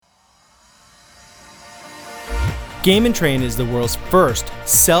Game and Train is the world's first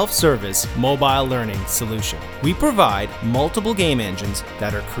self-service mobile learning solution. We provide multiple game engines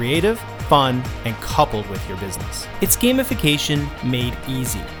that are creative, fun, and coupled with your business. It's gamification made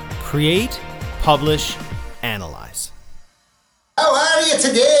easy. Create, publish, analyze. How are you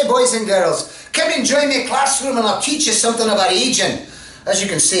today, boys and girls? Come and join me classroom and I'll teach you something about aging. As you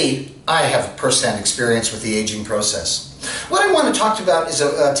can see, I have first-hand experience with the aging process. What I want to talk about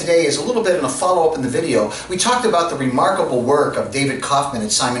today is a little bit in a follow-up in the video. We talked about the remarkable work of David Kaufman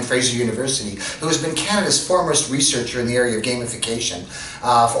at Simon Fraser University, who has been Canada's foremost researcher in the area of gamification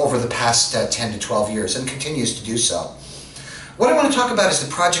for over the past 10 to 12 years and continues to do so. What I want to talk about is the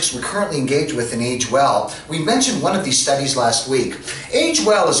projects we're currently engaged with in Age Well. We mentioned one of these studies last week. Age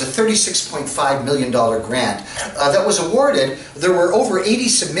Well is a $36.5 million grant that was awarded. There were over 80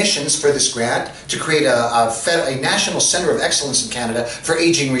 submissions for this grant to create a National Centre of Excellence in Canada for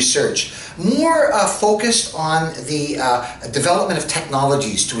aging research. More focused on the development of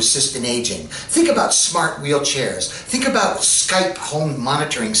technologies to assist in aging. Think about smart wheelchairs. Think about Skype home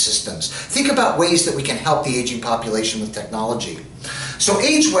monitoring systems. Think about ways that we can help the aging population with technology. So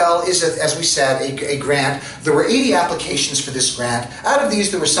Age Well is, as we said, a grant. There were 80 applications for this grant. Out of these,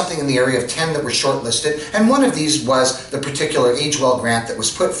 there was something in the area of 10 that were shortlisted, and one of these was the particular Age Well grant that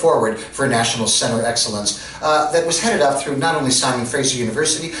was put forward for a National Centre of Excellence that was headed up through not only Simon Fraser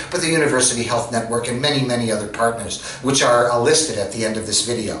University, but the University Health Network and many, many other partners, which are listed at the end of this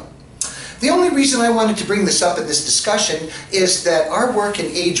video. The only reason I wanted to bring this up in this discussion is that our work in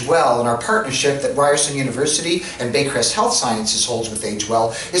Age Well and our partnership that Ryerson University and Baycrest Health Sciences holds with Age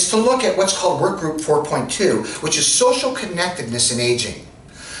Well is to look at what's called Work Group 4.2, which is social connectedness in aging.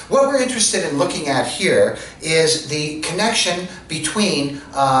 What we're interested in looking at here is the connection between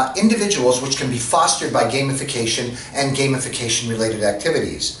individuals which can be fostered by gamification and gamification-related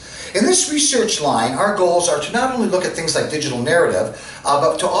activities. In this research line, our goals are to not only look at things like digital narrative,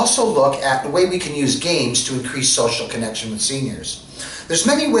 but to also look at the way we can use games to increase social connection with seniors. There's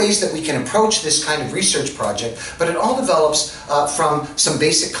many ways that we can approach this kind of research project, but it all develops from some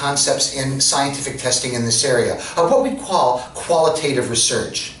basic concepts in scientific testing in this area, of what we call qualitative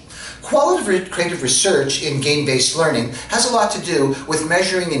research. Qualitative research in game-based learning has a lot to do with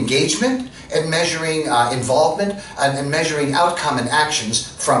measuring engagement and measuring involvement and measuring outcome and actions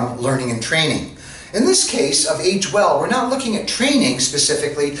from learning and training. In this case of Age Well, we're not looking at training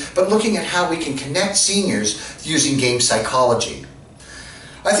specifically, but looking at how we can connect seniors using game psychology.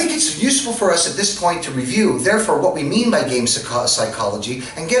 I think it's useful for us at this point to review, therefore, what we mean by game psychology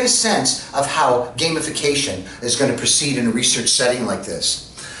and get a sense of how gamification is going to proceed in a research setting like this.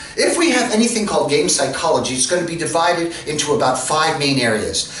 If we have anything called game psychology, it's going to be divided into about 5 main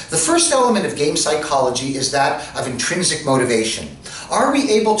areas. The first element of game psychology is that of intrinsic motivation. Are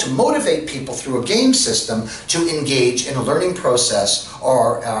we able to motivate people through a game system to engage in a learning process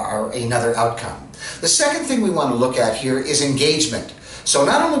or another outcome? The second thing we want to look at here is engagement. So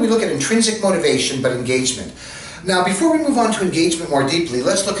not only do we look at intrinsic motivation, but engagement. Now, before we move on to engagement more deeply,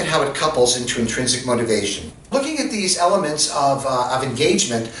 let's look at how it couples into intrinsic motivation. Looking at these elements of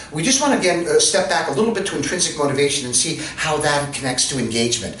engagement, we just want to again step back a little bit to intrinsic motivation and see how that connects to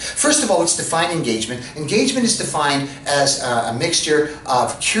engagement. First of all, let's define engagement. Engagement is defined as a mixture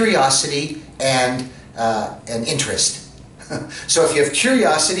of curiosity and interest. So if you have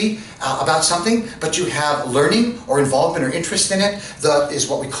curiosity about something, but you have learning or involvement or interest in it, that is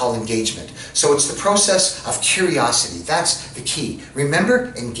what we call engagement. So it's the process of curiosity. That's the key.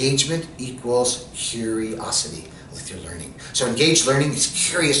 Remember, engagement equals curiosity with your learning. So engaged learning is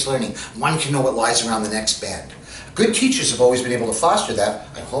curious learning. One can know what lies around the next bend. Good teachers have always been able to foster that.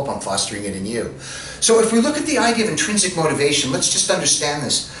 I hope I'm fostering it in you. So if we look at the idea of intrinsic motivation, let's just understand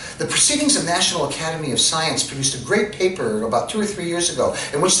this. The Proceedings of National Academy of Science produced a great paper about 2 or 3 years ago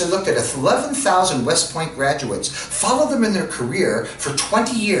in which they looked at 11,000 West Point graduates, followed them in their career for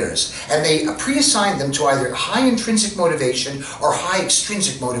 20 years, and they pre-assigned them to either high intrinsic motivation or high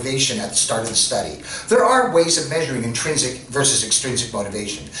extrinsic motivation at the start of the study. There are ways of measuring intrinsic versus extrinsic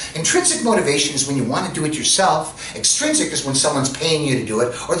motivation. Intrinsic motivation is when you want to do it yourself. Extrinsic is when someone's paying you to do it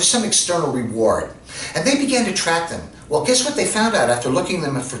or there's some external reward. And they began to track them. Well, guess what they found out after looking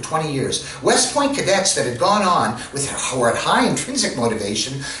at them for 20 years? West Point cadets that had gone on who were at high intrinsic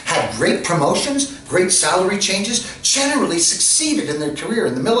motivation had great promotions, great salary changes, generally succeeded in their career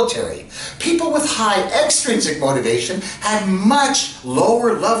in the military. People with high extrinsic motivation had much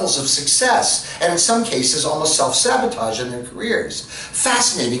lower levels of success, and in some cases almost self-sabotage in their careers.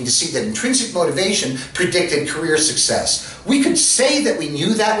 Fascinating to see that intrinsic motivation predicted career success. We could say that we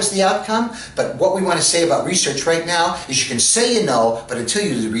knew that was the outcome, but what we want to say about research right now is you can say you know, but until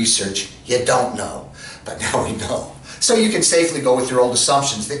you do the research, you don't know. but now we know. So you can safely go with your old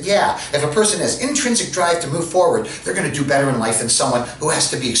assumptions that, yeah, if a person has intrinsic drive to move forward, they're going to do better in life than someone who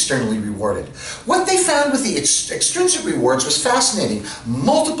has to be externally rewarded. What they found with the extrinsic rewards was fascinating.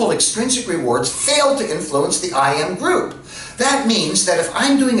 Multiple extrinsic rewards failed to influence the IM group. That means that if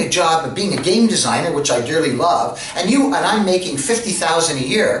I'm doing a job of being a game designer, which I dearly love, and I'm making $50,000 a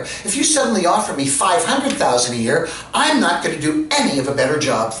year, if you suddenly offer me $500,000 a year, I'm not going to do any of a better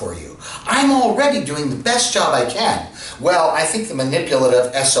job for you. I'm already doing the best job I can. Well, I think the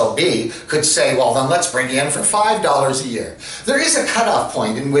manipulative SOB could say, well, then let's bring you in for $5 a year. There is a cutoff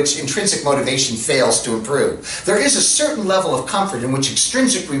point in which intrinsic motivation fails to improve. There is a certain level of comfort in which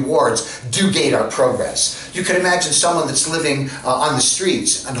extrinsic rewards do gate our progress. You can imagine someone that's living on the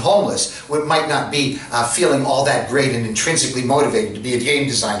streets and homeless might not be feeling all that great and intrinsically motivated to be a game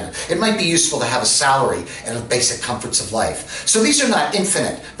designer. It might be useful to have a salary and the basic comforts of life. So these are not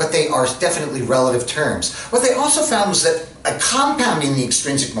infinite, but they are definitely relative terms. What they also found was that compounding the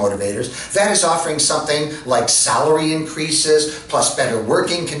extrinsic motivators, that is offering something like salary increases, plus better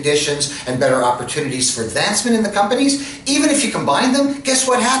working conditions and better opportunities for advancement in the companies, even if you combine them, guess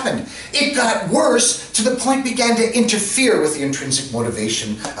what happened? It got worse to the point it began to interfere with the intrinsic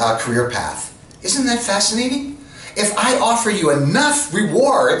motivation career path. Isn't that fascinating? If I offer you enough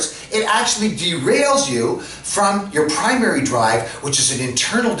rewards, it actually derails you from your primary drive, which is an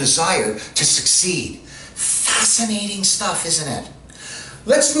internal desire to succeed. Fascinating stuff, isn't it?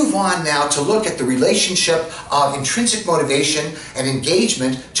 Let's move on now to look at the relationship of intrinsic motivation and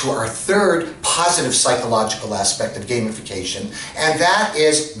engagement to our third positive psychological aspect of gamification, and that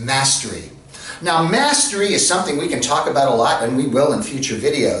is mastery. Now, mastery is something we can talk about a lot, and we will in future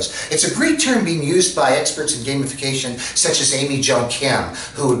videos. It's a great term being used by experts in gamification, such as Amy Jo Kim,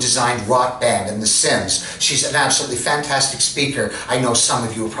 who designed Rock Band and The Sims. She's an absolutely fantastic speaker. I know some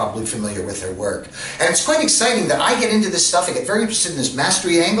of you are probably familiar with her work. And it's quite exciting that I get into this stuff, I get very interested in this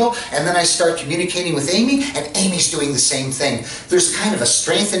mastery angle, and then I start communicating with Amy, and Amy's doing the same thing. There's kind of a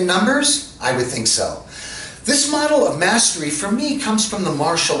strength in numbers? I would think so. This model of mastery, for me, comes from the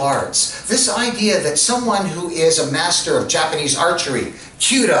martial arts. This idea that someone who is a master of Japanese archery,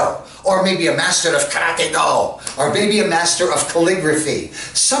 Kyudo, or maybe a master of Karate-Do, or maybe a master of calligraphy.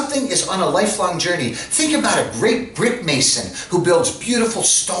 Something is on a lifelong journey. Think about a great brick mason who builds beautiful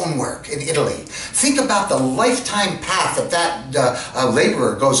stonework in Italy. Think about the lifetime path that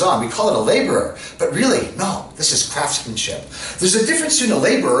laborer goes on. We call it a laborer, but really, no, this is craftsmanship. There's a difference between a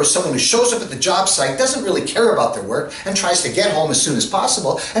laborer, someone who shows up at the job site, doesn't really care about their work, and tries to get home as soon as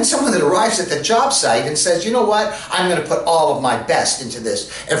possible, and someone that arrives at the job site and says, you know what, I'm going to put all of my best into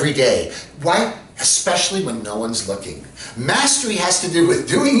this every day. Why? Especially when no one's looking. Mastery has to do with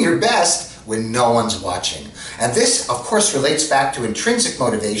doing your best when no one's watching. And this, of course, relates back to intrinsic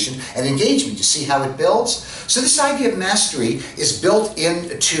motivation and engagement. You see how it builds? So this idea of mastery is built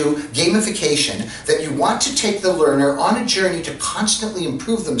into gamification, that you want to take the learner on a journey to constantly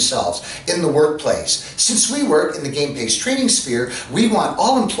improve themselves in the workplace. Since we work in the game-based training sphere, we want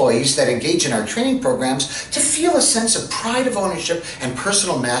all employees that engage in our training programs to feel a sense of pride of ownership and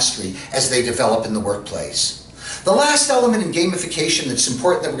personal mastery as they develop in the workplace. The last element in gamification that's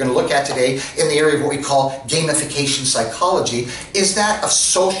important that we're going to look at today in the area of what we call gamification psychology is that of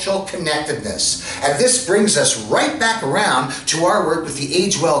social connectedness. And this brings us right back around to our work with the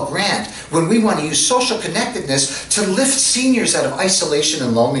AgeWell grant, when we want to use social connectedness to lift seniors out of isolation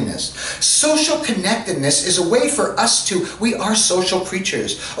and loneliness. Social connectedness is a way for us to, we are social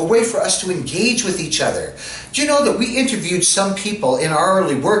creatures, a way for us to engage with each other. Do you know that we interviewed some people in our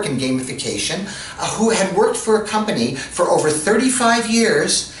early work in gamification who had worked for a company for over 35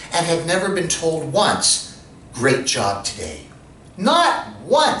 years and had never been told once, great job today. Not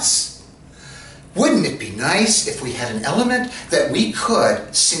once. Wouldn't it be nice if we had an element that we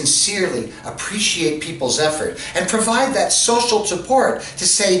could sincerely appreciate people's effort and provide that social support to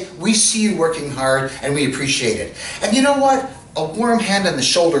say, we see you working hard and we appreciate it. And you know what? A warm hand on the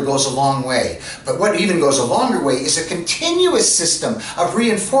shoulder goes a long way. But what even goes a longer way is a continuous system of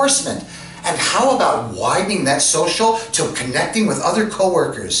reinforcement. And how about widening that social to connecting with other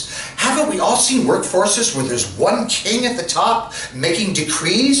coworkers? Haven't we all seen workforces where there's one king at the top making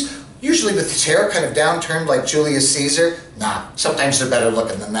decrees? Usually with his hair kind of downturned like Julius Caesar. Nah, sometimes they're better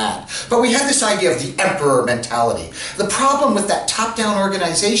looking than that. But we have this idea of the emperor mentality. The problem with that top-down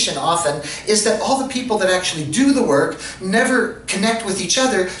organization often is that all the people that actually do the work never connect with each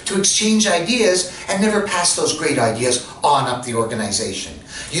other to exchange ideas and never pass those great ideas on up the organization.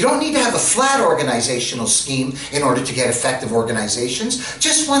 You don't need to have a flat organizational scheme in order to get effective organizations,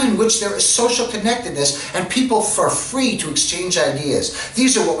 just one in which there is social connectedness and people are free to exchange ideas.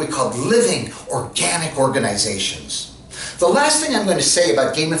 These are what we call living, organic organizations. The last thing I'm going to say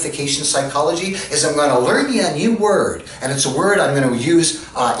about gamification psychology is I'm going to learn you a new word, and it's a word I'm going to use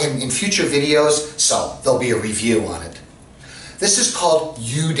in future videos, so there'll be a review on it. This is called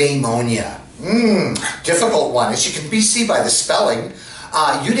eudaimonia. Difficult one, as you can see by the spelling.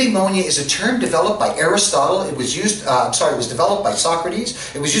 Eudaimonia is a term developed by Aristotle. It was developed by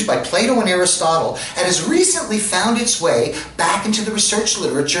Socrates. It was used by Plato and Aristotle, and has recently found its way back into the research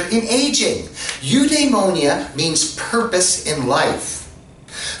literature in aging. Eudaimonia means purpose in life.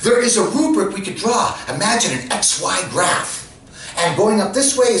 There is a rubric we could draw. Imagine an XY graph. And going up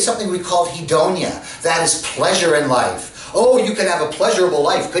this way is something we call hedonia. That is pleasure in life. Oh, you could have a pleasurable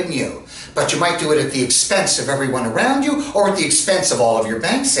life, couldn't you? But you might do it at the expense of everyone around you or at the expense of all of your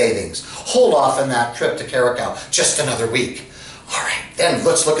bank savings. Hold off on that trip to Curacao just another week. All right, then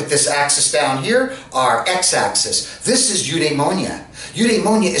let's look at this axis down here, our x-axis. This is eudaimonia.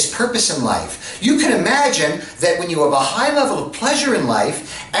 Eudaimonia is purpose in life. You can imagine that when you have a high level of pleasure in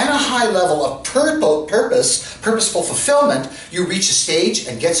life and a high level of purposeful fulfillment, you reach a stage,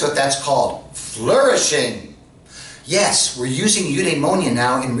 and guess what that's called? Flourishing. Yes, we're using eudaimonia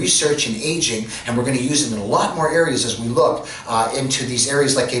now in research and aging, and we're going to use it in a lot more areas as we look into these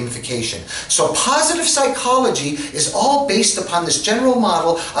areas like gamification. So positive psychology is all based upon this general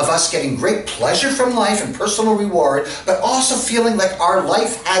model of us getting great pleasure from life and personal reward, but also feeling like our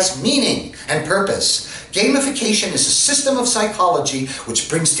life has meaning and purpose. Gamification is a system of psychology which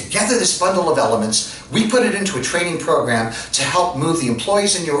brings together this bundle of elements. We put it into a training program to help move the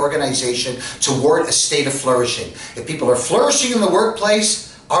employees in your organization toward a state of flourishing. If people are flourishing in the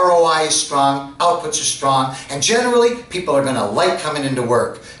workplace, ROI is strong, outputs are strong, and generally people are going to like coming into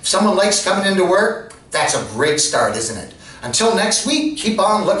work. If someone likes coming into work, that's a great start, isn't it? Until next week, keep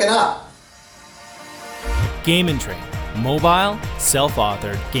on looking up. Game and Train. Mobile,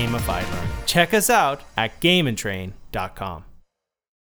 self-authored, gamified learning. Check us out at gameandtrain.com.